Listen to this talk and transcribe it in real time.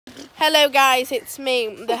Hello guys, it's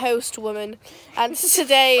me, the host woman, and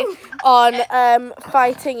today on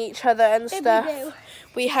fighting each other and stuff,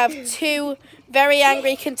 we have two very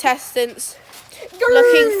angry contestants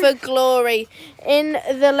looking for glory. In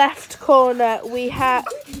the left corner, we have,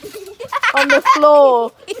 on the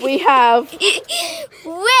floor, we have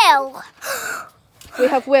Will. We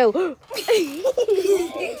have Will.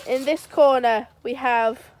 In this corner, we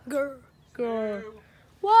have Girl.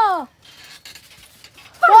 Whoa!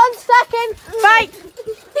 1 second, fight!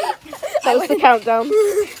 That was the countdown.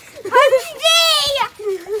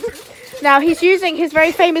 Now he's using his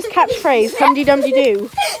very famous catchphrase, Humdy Dumdy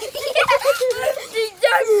Doo.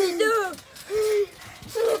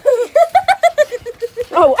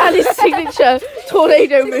 Oh, and his signature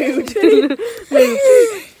tornado mood.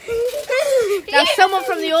 Now someone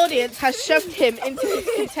from the audience has shoved him into his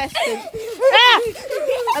contestant. Ah!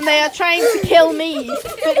 And they are trying to kill me,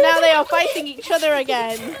 but now they are fighting each other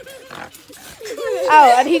again.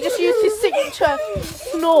 Oh, and he just used his signature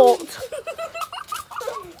snort.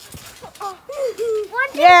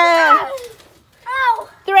 Yeah.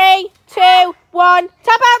 3, 2, 1.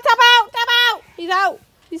 Tap out, tap out, tap out. He's out.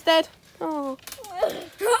 He's dead. Oh.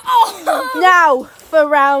 Now for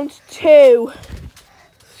round 2.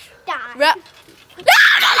 No!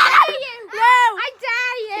 I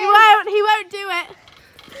dare you! He won't do it.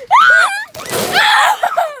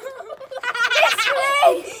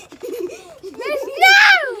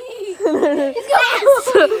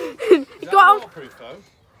 Go on. Waterproof though?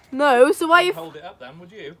 No, so why you hold it up then,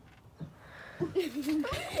 would you?